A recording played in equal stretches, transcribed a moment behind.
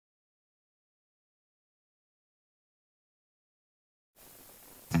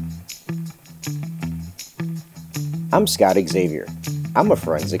I'm Scott Xavier. I'm a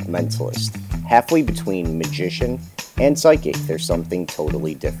forensic mentalist. Halfway between magician and psychic, there's something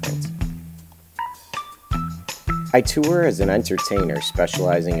totally different. I tour as an entertainer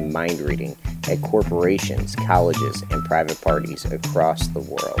specializing in mind reading at corporations, colleges, and private parties across the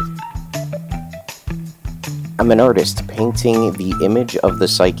world. I'm an artist painting the image of the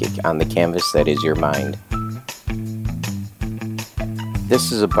psychic on the canvas that is your mind.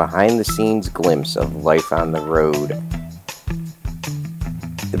 This is a behind-the-scenes glimpse of life on the road.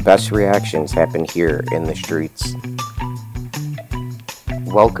 The best reactions happen here in the streets.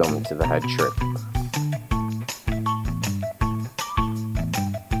 Welcome to the Head Trip.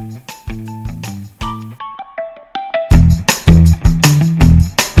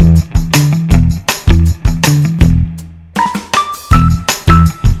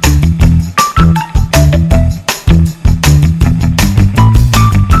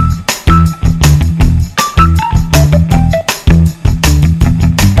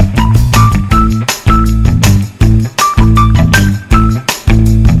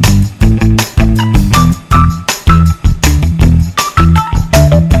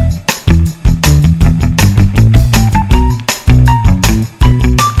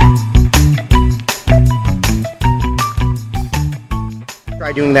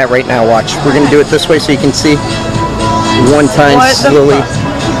 Try doing that right now, watch. We're going to do it this way so you can see. One time, slowly.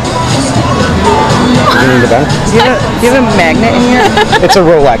 Do you have a magnet in here? It's a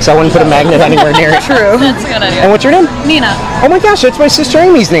Rolex. I wouldn't put a magnet anywhere near it. True. That's a good idea. And what's your name? Nina. Oh my gosh, that's my sister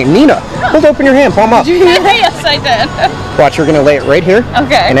Amy's name, Nina. Hold open your hand, palm up. Yes, I did. Watch, we're going to lay it right here.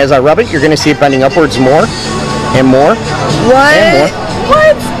 Okay. And as I rub it, you're going to see it bending upwards more and more. What? And more.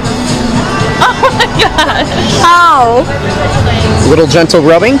 What? Oh my gosh. How? Little gentle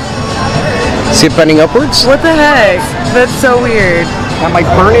rubbing. See it bending upwards? What the heck? That's so weird. That might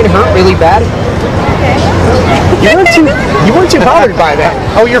burn and hurt really bad. You weren't too bothered by that.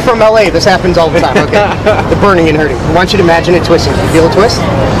 Oh, you're from LA. This happens all the time. Okay. The burning and hurting. I want you to imagine it twisting. You feel a twist?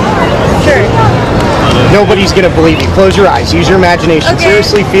 Sure. Nobody's going to believe you. Close your eyes. Use your imagination. Okay.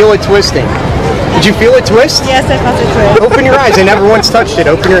 Seriously, feel it twisting. Did you feel it twist? Yes, I felt it twist. Open your eyes. I never once touched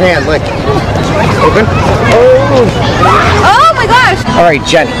it. Open your hand. Look. Open. Oh my gosh! All right,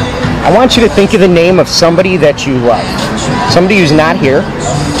 Jenny. I want you to think of the name of somebody that you love. Somebody who's not here.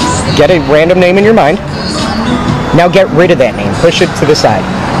 Get a random name in your mind. Now get rid of that name. Push it to the side.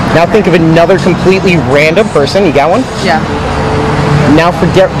 Now think of another completely random person. You got one? Yeah. Now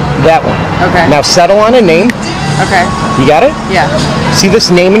forget that one. Okay. Now settle on a name. Okay. You got it? Yeah. See this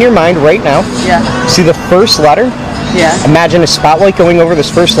name in your mind right now. Yeah. See the first letter? Yeah. Imagine a spotlight going over this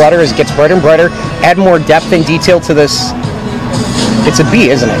first letter as it gets brighter and brighter. Add more depth and detail to this. It's a B,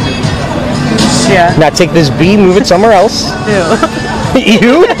 isn't it? Yeah. Now take this B, move it somewhere else. Ew.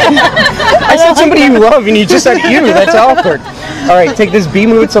 You? I said somebody you love and you just said you. That's awkward. All right, take this B,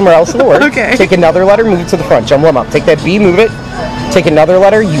 move it somewhere else in the word. Okay. Take another letter, move it to the front. Jumble them up. Take that B, move it. Take another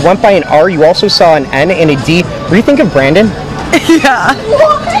letter. You went by an R. You also saw an N and a D. What do you think of Brandon? Yeah.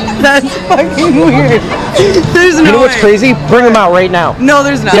 That's fucking weird. There's no way. You know what's crazy? Bring him out right now. No,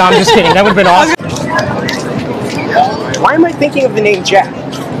 there's not. Yeah, I'm just kidding. That would have been awesome. Why am I thinking of the name Jack?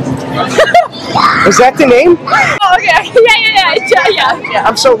 Is that the name? Oh, okay. Yeah.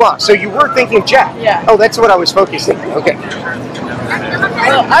 I'm so lost. So you were thinking of Jack? Yeah. Oh, that's what I was focusing on. Okay.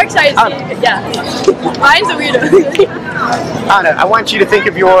 Well, I'm excited. Yeah. Mine's a weirdo. Anna, I want you to think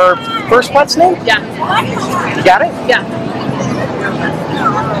of your first pet's name. Yeah. You got it? Yeah.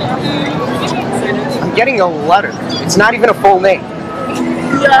 I'm getting a letter. It's not even a full name.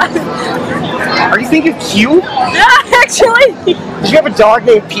 Yeah. Are you thinking Q? Yeah, actually. Did you have a dog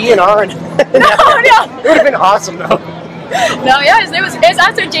named P and R? And No. It would have been awesome though. No, yeah, it was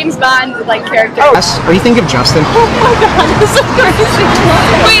after James Bond, like, character. Oh, are you thinking of Justin? Oh my god, this is so crazy.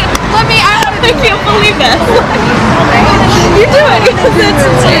 Wait, I can't believe that. You do it. That's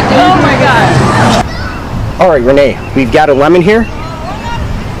insane. Oh my god. All right, Renee, we've got a lemon here.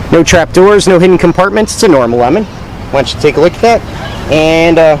 No trapdoors, no hidden compartments. It's a normal lemon. Why don't you take a look at that?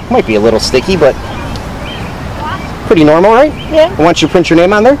 And might be a little sticky, but pretty normal, right? Yeah. I want you to print your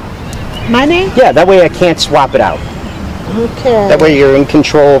name on there. My name? Yeah, that way I can't swap it out. Okay. That way you're in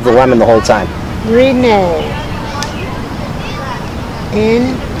control of the lemon the whole time. Renee.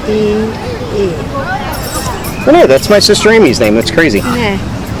 N-E-E. Renee, that's my sister Amy's name. That's crazy. Yeah.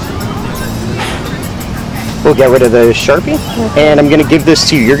 We'll get rid of the Sharpie, and I'm going to give this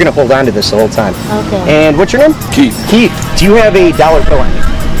to you. You're going to hold on to this the whole time. Okay. And what's your name? Keith. Keith, do you have a dollar bill on you?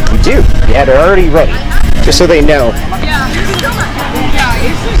 You do. You had it already ready, just so they know.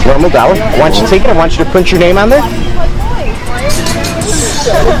 Normal dollar. I want you to take it. I want you to print your name on there.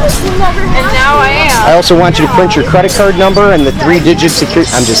 And now I am. I also want you to print your credit card number and the 3-digit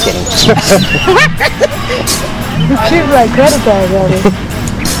security. I'm just kidding. Keep my credit card ready.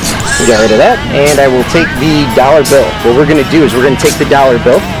 Get rid of that, and I will take the dollar bill. What we're going to do is we're going to take the dollar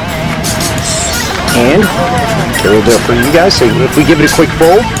bill, and here we'll do it for you guys. So if we give it a quick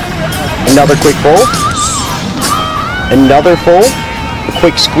fold, another quick fold, another fold, a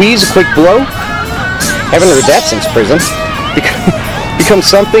quick squeeze, a quick blow. Haven't heard that since prison. Becomes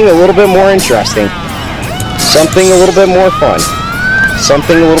something a little bit more interesting, something a little bit more fun,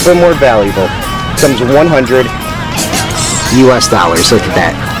 something a little bit more valuable. Becomes 100 US dollars. Look at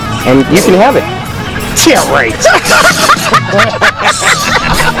that. And you can have it. Yeah, right.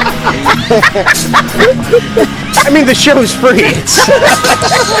 I mean, the show's free.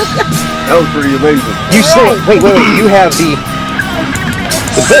 That was pretty amazing. You say, wait. You have the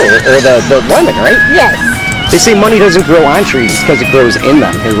bill or the lemon, right? Yes. They say money doesn't grow on trees because it grows in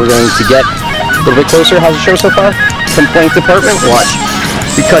them. Here we're going to get a little bit closer. How's the show so far? Complaint department. Watch.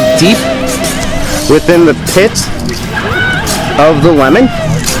 We cut deep within the pit of the lemon,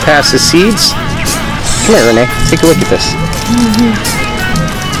 past the seeds. Come here, Renee. Take a look at this.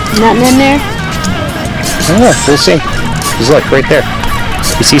 Nothing in there? Oh, we'll see. Just look right there.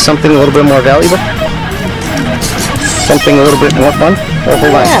 You see something a little bit more valuable? Something a little bit more fun? Oh,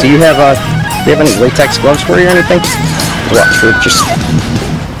 hold on. Do you have any latex gloves for you or anything? Watch, we're just...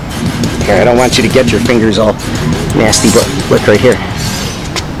 Here, I don't want you to get your fingers all nasty, but look right here.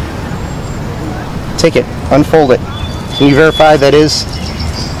 Take it. Unfold it. Can you verify that is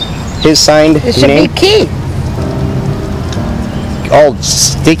his signed It should name? be key. All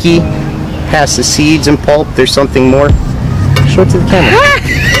sticky, past the seeds and pulp. There's something more. Show it to the camera.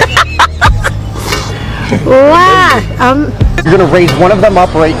 Wow. You're going to raise one of them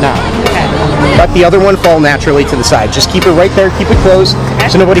up right now. Let the other one fall naturally to the side. Just keep it right there. Keep it closed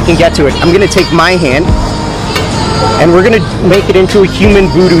so nobody can get to it. I'm going to take my hand and we're going to make it into a human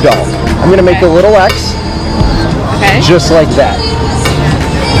voodoo doll. I'm going to make a little X. Okay. Just like that.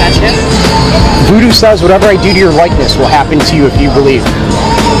 Gotcha. Voodoo says whatever I do to your likeness will happen to you if you believe.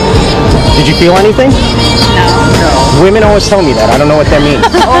 Did you feel anything? No. Women always tell me that. I don't know what that means.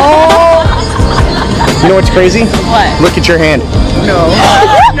 Oh. You know what's crazy? What? Look at your hand. No.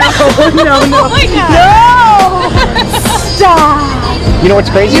 No. Oh my God. No. Stop. You know what's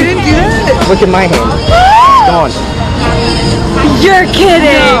crazy? You didn't do that. Look at my hand. It's gone. You're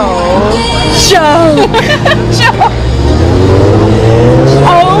kidding. No. Joke. Joke.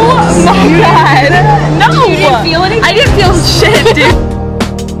 Oh my God. No. You didn't feel anything? I didn't feel shit, dude.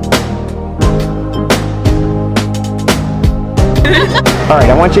 Alright,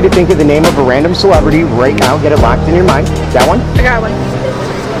 I want you to think of the name of a random celebrity right now. Get it locked in your mind. That one? I got one.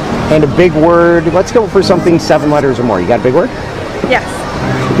 And a big word. Let's go for something 7 letters or more. You got a big word? Yes.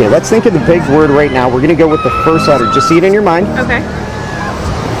 Okay, let's think of the big word right now. We're going to go with the first letter. Just see it in your mind. Okay.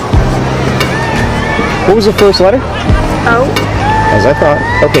 What was the first letter? Oh. As I thought.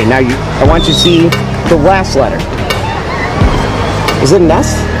 Okay, now I want you to see the last letter. Is it an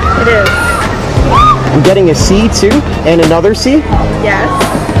S? It is. I'm getting a C too, and another C. Yes.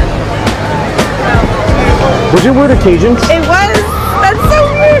 Was your word occasions? It was. That's so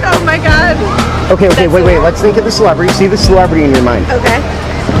weird. Oh my God. Okay, wait. Let's think of the celebrity. See the celebrity in your mind. Okay.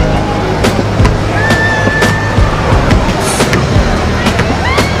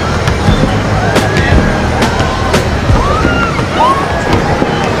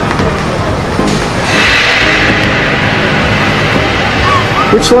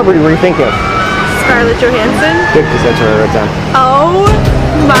 Which celebrity were you thinking of? Scarlett Johansson. Good, because that's what I wrote down. Oh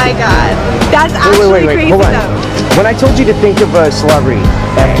my God. That's actually Wait. crazy Hold on. though. When I told you to think of a celebrity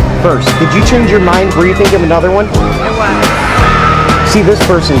at first, did you change your mind? Were you thinking of another one? It was. See this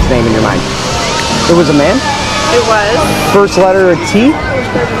person's name in your mind. It was a man? It was. First letter a T?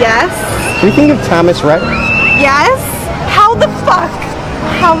 Yes. Were you thinking of Thomas Rhett? Yes. How the fuck?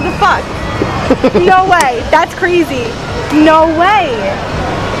 How the fuck? No way. That's crazy. No way.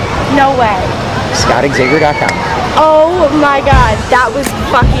 No way. ScottXavier.com. Oh my God. That was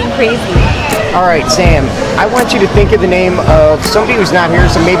fucking crazy. All right, Sam, I want you to think of the name of somebody who's not here,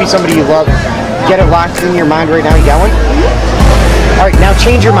 so maybe somebody you love. Get it locked in your mind right now. You got one? All right, now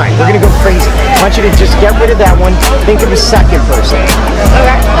change your mind. We're going to go crazy. I want you to just get rid of that one. Think of a second person.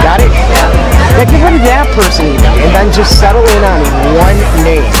 Okay. Got it? Now get rid of that person even, and then just settle in on one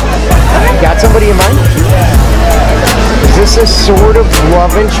name. Got somebody in mind? Is this a sort of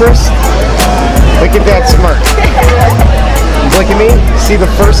love interest? Look at that smirk. Look at me. See the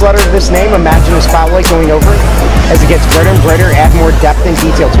first letter of this name? Imagine a spotlight going over it. As it gets brighter and brighter, add more depth and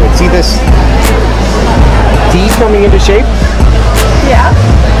detail to it. See this D coming into shape? Yeah.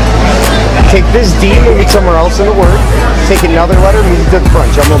 Take this D, move it somewhere else in the word. Take another letter, move it to the front,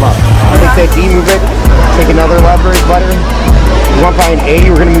 jumble them up. Take that D, move it. Take another letter. You want by an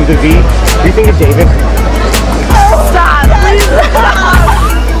A, we're gonna move the V. What do you think of David? Stop, please.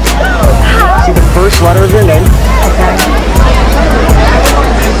 See the first letter of your name. Okay.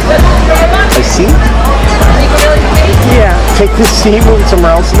 A C. Yeah. Take this C, move it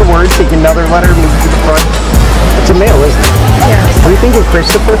somewhere else in the word. Take another letter, move it to the front. It's a male, isn't it? Yeah. What do you think of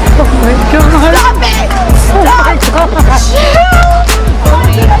Christopher? Oh my god. Stop it! Stop!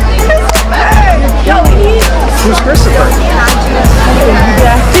 Who's Christopher?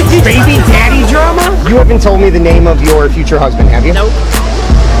 Baby daddy drama? You haven't told me the name of your future husband, have you? Nope.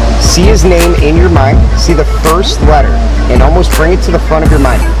 See his name in your mind. See the first letter and almost bring it to the front of your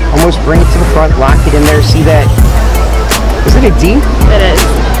mind. Almost bring it to the front, lock it in there. See that? Is it a D? It is.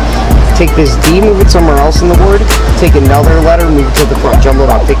 Take this D, move it somewhere else in the word. Take another letter, move it to the front. Jumble it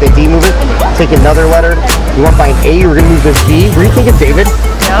up. Take that D, move it. Take another letter. You want by an A, we're going to move the V. What do you think of David?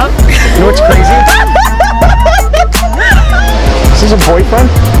 Yep. You know what's crazy? Is this a boyfriend?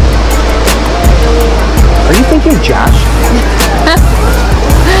 Are you thinking Josh?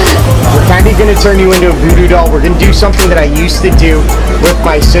 We're kind of going to turn you into a voodoo doll. We're going to do something that I used to do with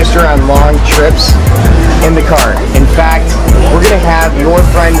my sister on long trips in the car. In fact, we're going to have your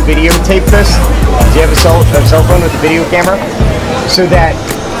friend videotape this. Do you have a cell phone with a video camera? So that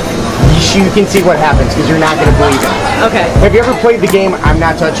you can see what happens, because you're not going to believe it. Okay. Have you ever played the game I'm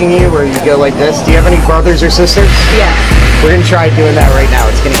Not Touching You, where you go like this? Do you have any brothers or sisters? Yeah. We're going to try doing that right now.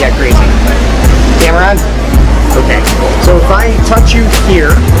 It's going to get crazy. Camera on? Okay. So if I touch you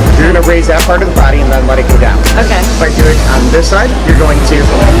here, you're going to raise that part of the body and then let it go down. Okay. If I do it on this side, you're going to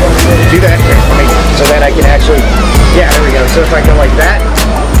do that. Here, so that I can actually, yeah, there we go. So if I go like that,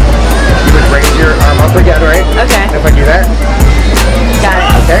 you would raise your arm up again, right? Okay. And if I do that, Got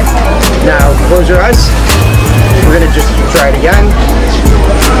it. okay. Now close your eyes. We're going to just try it again.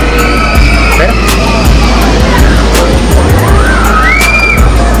 Okay.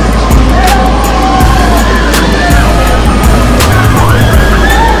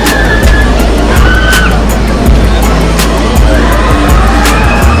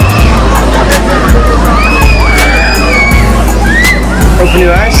 Open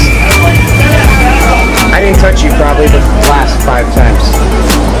your eyes. I didn't touch you probably the last 5 times.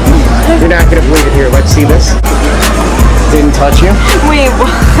 You're not going to believe it. Here, let's see this. Didn't touch you. Wait,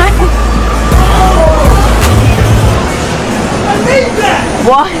 what?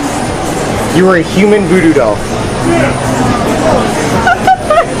 What? You were a human voodoo doll.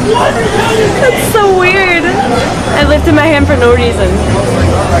 That's so weird. I lifted my hand for no reason.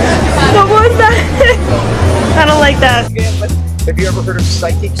 What was that? I don't like that. Have you ever heard of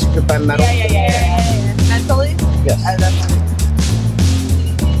psychics who by metal? Yeah. Mentally? Yes.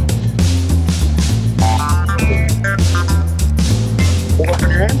 Hold up in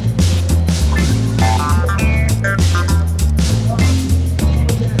your hand.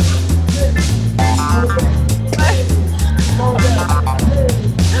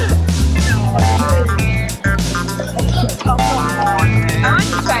 I want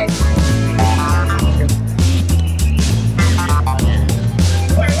to try it.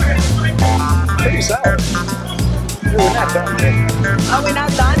 Pretty solid. We're not done yet. Are we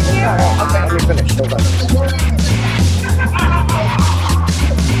not done here? Okay. Let me finish. Hold on.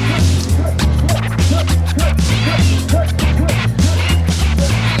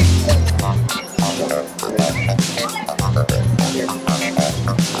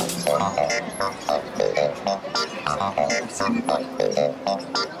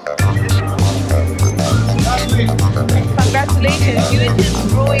 Congratulations, you just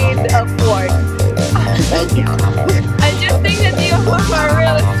ruined a fort. Thank you. I just think that you are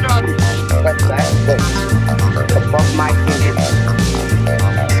really strong. What's that? Look. Above my fingers.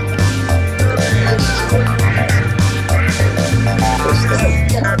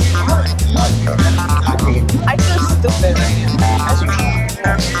 I feel stupid right now.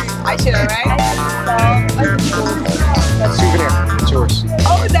 I should, right? Souvenir. It's yours.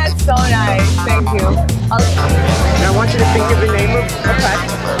 Oh, that's so nice. Thank you. Now I want you to think of the name of a pet.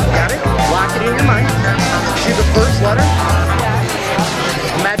 Got it? Lock it in your mind. See the first letter?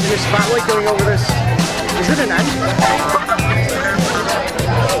 Imagine a spotlight going over this. Is it an N?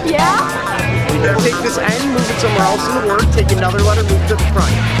 Yeah? Take this N, move it somewhere else in the word. Take another letter, move it to the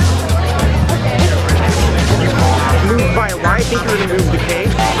front. Move by a Y. I think you're going to move the K.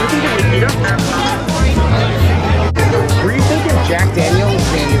 You think of Nikita? Were you thinking Jack Daniels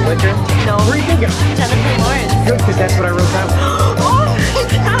and liquor? No. What were you thinking? Jennifer Lawrence. Good, because that's what I wrote down. Oh my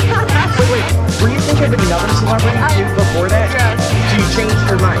god. Wait, were you thinking of another celebrity too before that? Yes.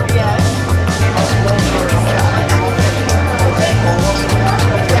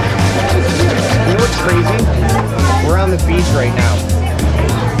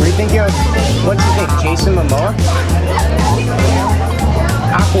 think of, what's his name, Jason Momoa?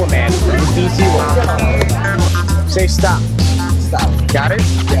 Aquaman from the DC world. Say stop. Stop. Got it?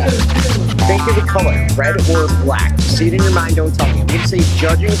 Yeah. Think of the color, red or black. See it in your mind, don't tell me. I'm going to say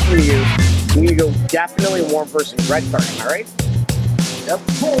judging from you. I'm going to go definitely warm person, red card, am I right? Yep.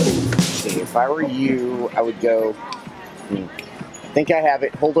 See, if I were you, I would go, I think I have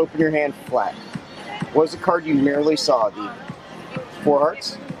it. Hold open your hand flat. What was the card you merely saw? The 4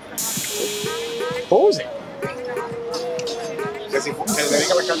 hearts? What was it? It was a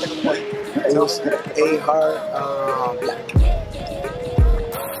heart, black.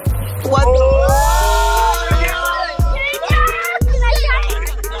 What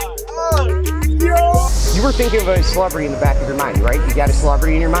You were thinking of a celebrity in the back of your mind, right? You got a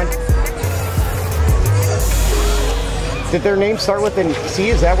celebrity in your mind? Did their name start with an C?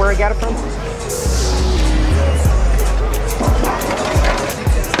 Is that where I got it from?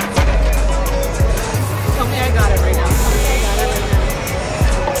 Tell me I got it right now.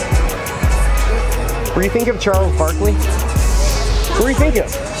 Were you thinking of Charles Barkley? Who were you thinking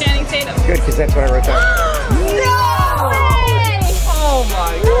of? Channing Tatum. Good, because that's what I wrote down. No! Oh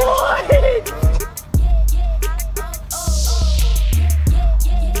my god.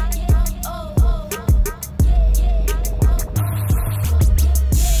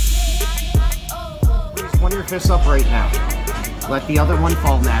 Raise one of your fists up right now. Let the other one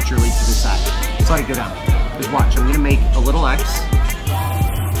fall naturally to the side. Just let it go down. Just watch. I'm going to make a little X.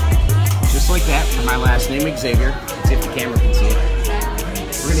 Just like that for my last name, Xavier. Let's see if the camera can see it.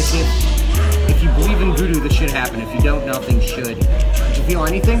 We're going to see if you believe in voodoo, this should happen. If you don't, nothing should. Did you feel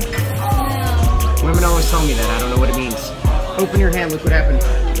anything? Women always tell me that. I don't know what it means. Open your hand. Look what happened.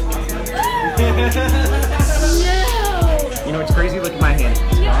 No. You know what's crazy? Look at my hand.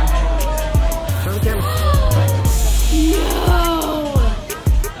 It's gone. Show the camera.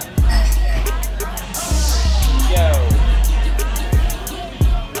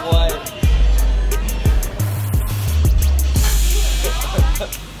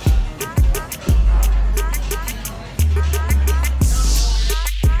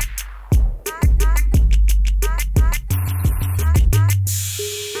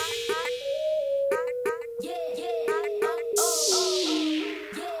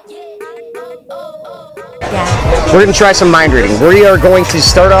 We're going to try some mind reading. We are going to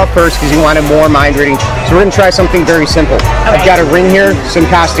start off first because you wanted more mind reading. So we're going to try something very simple. Okay. I've got a ring here, some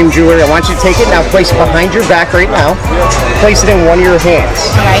costume jewelry. I want you to take it now, place it behind your back right now. Place it in one of your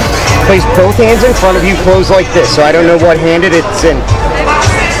hands. Okay. Place both hands in front of you, close like this, so I don't know what hand it's in.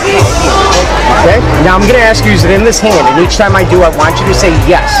 Okay? Now I'm going to ask you, is it in this hand? And each time I do, I want you to say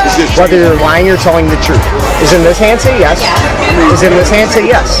yes, whether you're lying or telling the truth. Is it in this hand? Say yes. Yeah. Is it in this hand? Say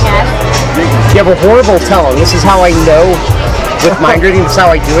yes. Yes. You have a horrible tongue. This is how I know with mind reading. This is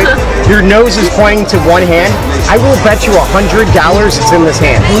how I do it. Your nose is pointing to one hand. I will bet you $100 it's in this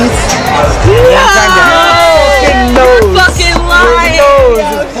hand. No! You're fucking lying! Your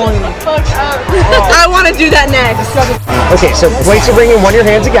nose is pointing. I want to do that next. Okay, so place the ring in one of your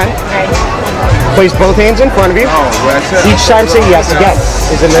hands again. Place both hands in front of you. Each time say yes again.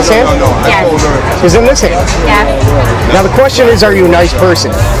 Is in this hand? Yes. Is in this hand? Yes. Now the question is, are you a nice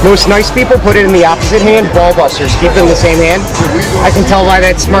person? Most nice people put it in the opposite hand. Ball busters keep it in the same hand. I can tell by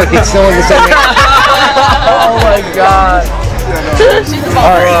that smirk it's still in the same hand. Oh my god.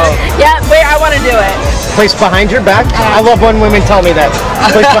 Alright. Yeah, wait, I want to do it. Place behind your back. I love when women tell me that.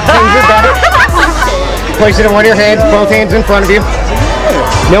 Place behind your back. Place it in one of your hands, both hands in front of you.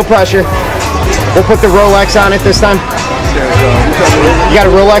 No pressure. We'll put the Rolex on it this time. You got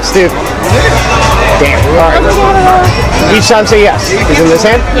a Rolex too? Damn. Alright. Each time say yes. Is in this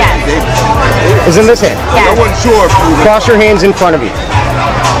hand? Yes. Is in this hand? Yes. Cross your hands in front of you.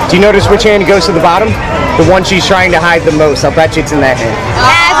 Do you notice which hand goes to the bottom? The one she's trying to hide the most. I'll bet you it's in that hand.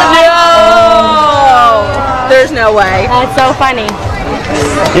 No! There's no way. That's so funny.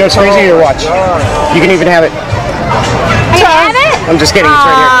 You know what's crazy? Here, watch. You can even have it. I have it? I'm just kidding. It's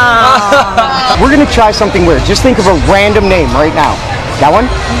right here. We're going to try something weird. Just think of a random name right now. That one?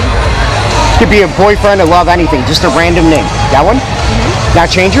 Could be a boyfriend, a love, anything. Just a random name. That one? Now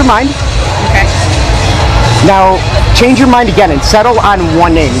change your mind. Okay. Now change your mind again and settle on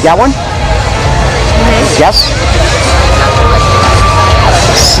one name. That one? Yes?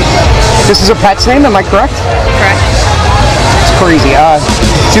 This is a pet's name, am I correct? Correct. It's crazy.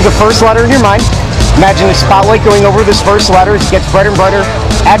 See the first letter in your mind. Imagine a spotlight going over this first letter. It gets brighter and brighter.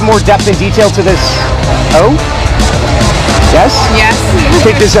 Add more depth and detail to this O. Yes? Yes.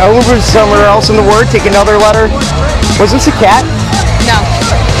 Take this O over somewhere else in the word. Take another letter. Was this a cat? No.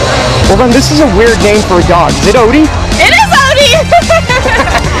 Well then, this is a weird name for a dog. Is it Odie? It is Odie!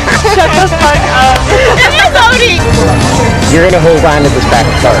 Shut the fuck up. It is Odie. You're gonna hold on to this pack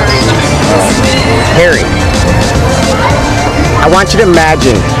of cards. Harry, I want you to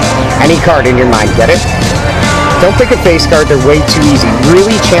imagine any card in your mind. Get it? Don't pick a face card. They're way too easy.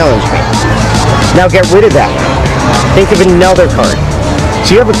 Really challenge me. Now get rid of that. Think of another card.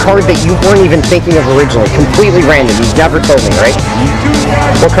 So you have a card that you weren't even thinking of originally, completely random. You've never told me, right?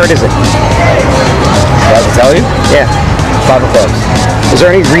 What card is it? Do I have to tell you? Yeah. 5 of clubs. Is there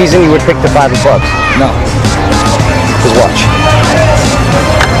any reason you would pick the 5 of clubs? No. Just watch.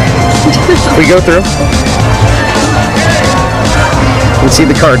 We go through. You can see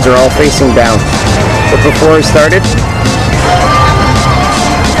the cards are all facing down. But before we started,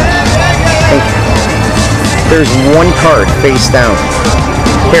 there's one card face down.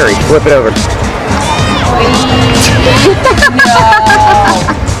 Harry, flip it over.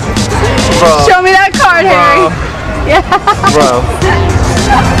 Bro. Show me that card, Harry. Bro.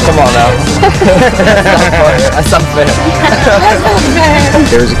 Come on now. That's not fair.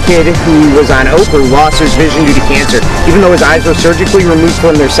 There was a kid who was on Oprah who lost his vision due to cancer. Even though his eyes were surgically removed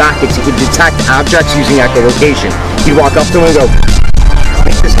from their sockets, he could detect objects using echolocation. He'd walk up to them and go,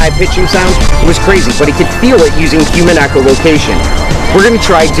 make this high-pitching sound. It was crazy, but he could feel it using human echolocation. We're going to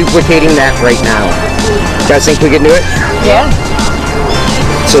try duplicating that right now. You guys think we can do it? Yeah.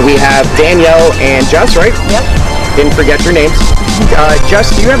 So we have Danielle and Jess, right? Yep. Didn't forget your names.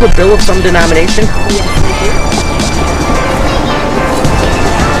 Jess, do you have a bill of some denomination? Yes, I do.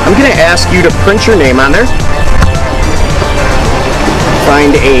 I'm going to ask you to print your name on there.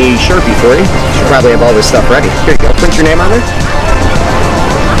 Find a Sharpie for you. You should probably have all this stuff ready. Here you go. Print your name on there.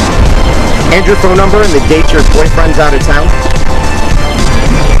 And your phone number and the date your boyfriend's out of town.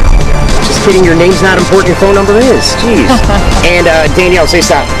 Just kidding. Your name's not important. Your phone number is. Jeez. And Danielle, say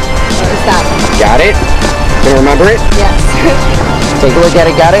stop. Stop. Got it? Can you remember it? Yes. Take a look at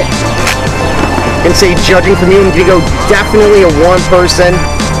it. Got it? And say, judging from you, you go definitely a one person.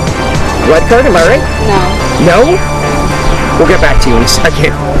 Red card, am I right? No. No? We'll get back to you in a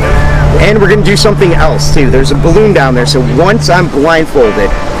second. And we're going to do something else too. There's a balloon down there, so once I'm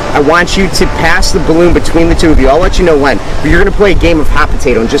blindfolded, I want you to pass the balloon between the two of you. I'll let you know when. But you're going to play a game of hot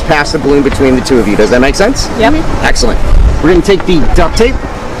potato and just pass the balloon between the two of you. Does that make sense? Yep. Excellent. We're going to take the duct tape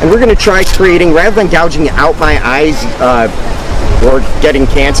and we're going to try creating, rather than gouging out my eyes or getting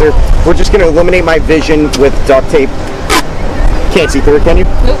cancer, we're just going to eliminate my vision with duct tape. Can't see through it, can you?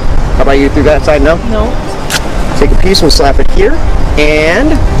 Nope. How about you through that side? No? No. Take a piece, we'll slap it here,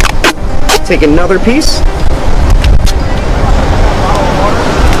 and take another piece,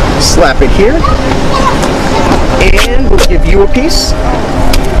 slap it here, and we'll give you a piece.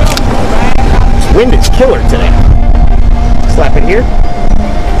 This wind is killer today. Slap it here.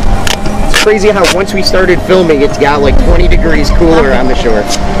 It's crazy how once we started filming, it's got like 20 degrees cooler on the shore.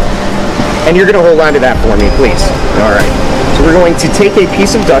 And you're going to hold on to that for me, please. All right. So we're going to take a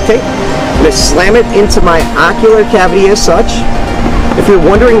piece of duct tape. I'm going to slam it into my ocular cavity as such. If you're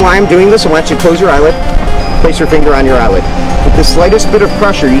wondering why I'm doing this, I want you to close your eyelid. Place your finger on your eyelid. With the slightest bit of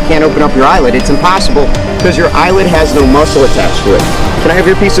pressure, you can't open up your eyelid. It's impossible because your eyelid has no muscle attached to it. Can I have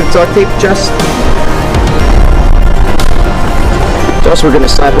your piece of duct tape, Jess? Jess, we're going to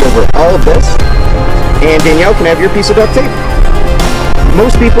slap it over all of this. And Danielle, can I have your piece of duct tape?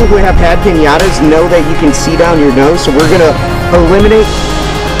 Most people who have had piñatas know that you can see down your nose, so we're going to eliminate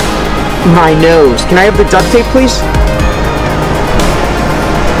my nose. Can I have the duct tape, please?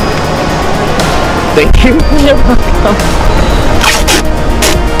 Thank you. You're welcome.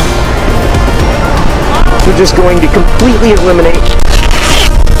 We're just going to completely eliminate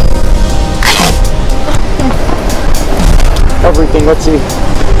everything. Let's see.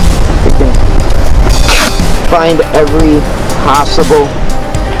 We can find every possible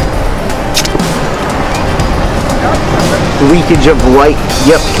leakage of light.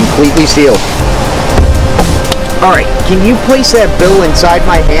 Yep, completely sealed. Alright, can you place that bill inside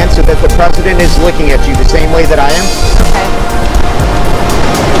my hand so that the president is looking at you the same way that I am? Okay.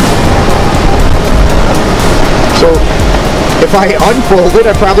 So, if I unfold it,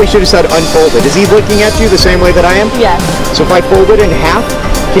 I probably should have said unfolded. Is he looking at you the same way that I am? Yes. So if I fold it in half,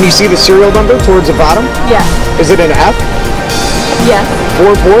 can you see the serial number towards the bottom? Yes. Is it an F? Yes.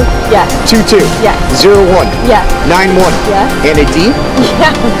 44? Yes. 22? Yes. 01? Yes. 91? Yes. And a D?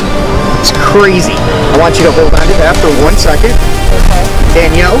 Yeah. It's crazy. I want you to hold on to that for 1 second. Okay.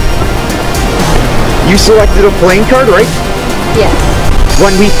 Danielle, you selected a playing card, right? Yes.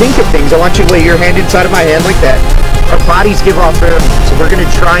 When we think of things, I want you to lay your hand inside of my hand like that. Our bodies give off pheromones, so we're going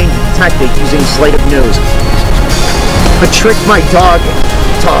to try and detect it using sleight of nose. A trick my dog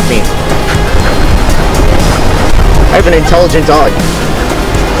taught me. I have an intelligent dog.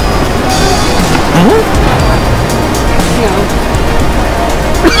 Was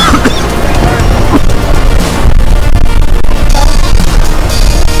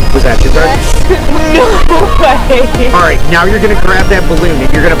that your turn? No way. Alright, now you're going to grab that balloon and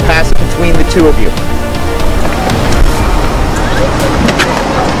you're going to pass it between the two of you.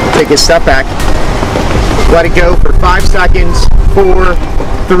 Take a step back. Let it go for 5 seconds. 4,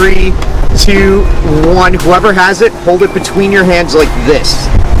 3, 2, 1. Whoever has it, hold it between your hands like this.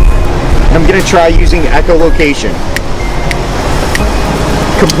 I'm going to try using echolocation.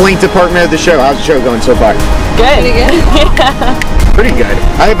 Complaint department of the show. How's the show going so far? Good. Pretty good. Pretty good.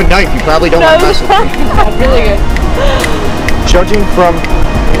 I have a knife. You probably don't want to mess with me. Really good. Judging from...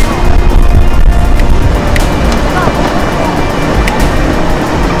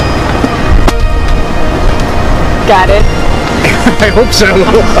 Got it. I hope so.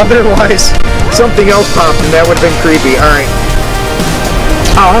 Otherwise, something else popped and that would have been creepy. Alright.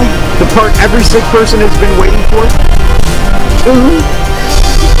 The part every sick person has been waiting for.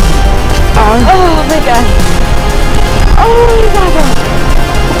 Oh my god. Oh my god.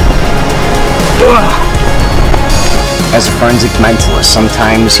 As a forensic mentalist,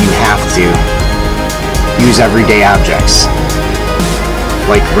 sometimes you have to use everyday objects.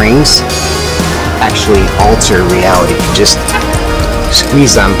 Like rings actually alter reality. Just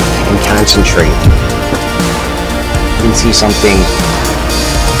squeeze them and concentrate. You can see something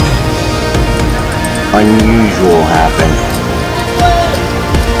unusual happen.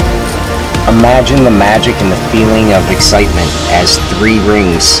 Imagine the magic and the feeling of excitement as 3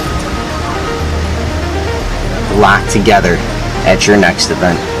 rings lock together at your next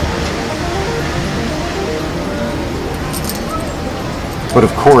event. But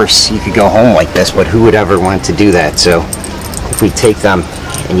of course, you could go home like this, but who would ever want to do that? So if we take them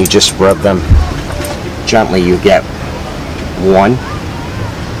and you just rub them gently, you get 1,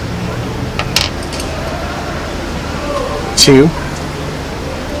 2,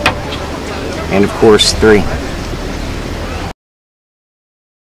 and of course 3.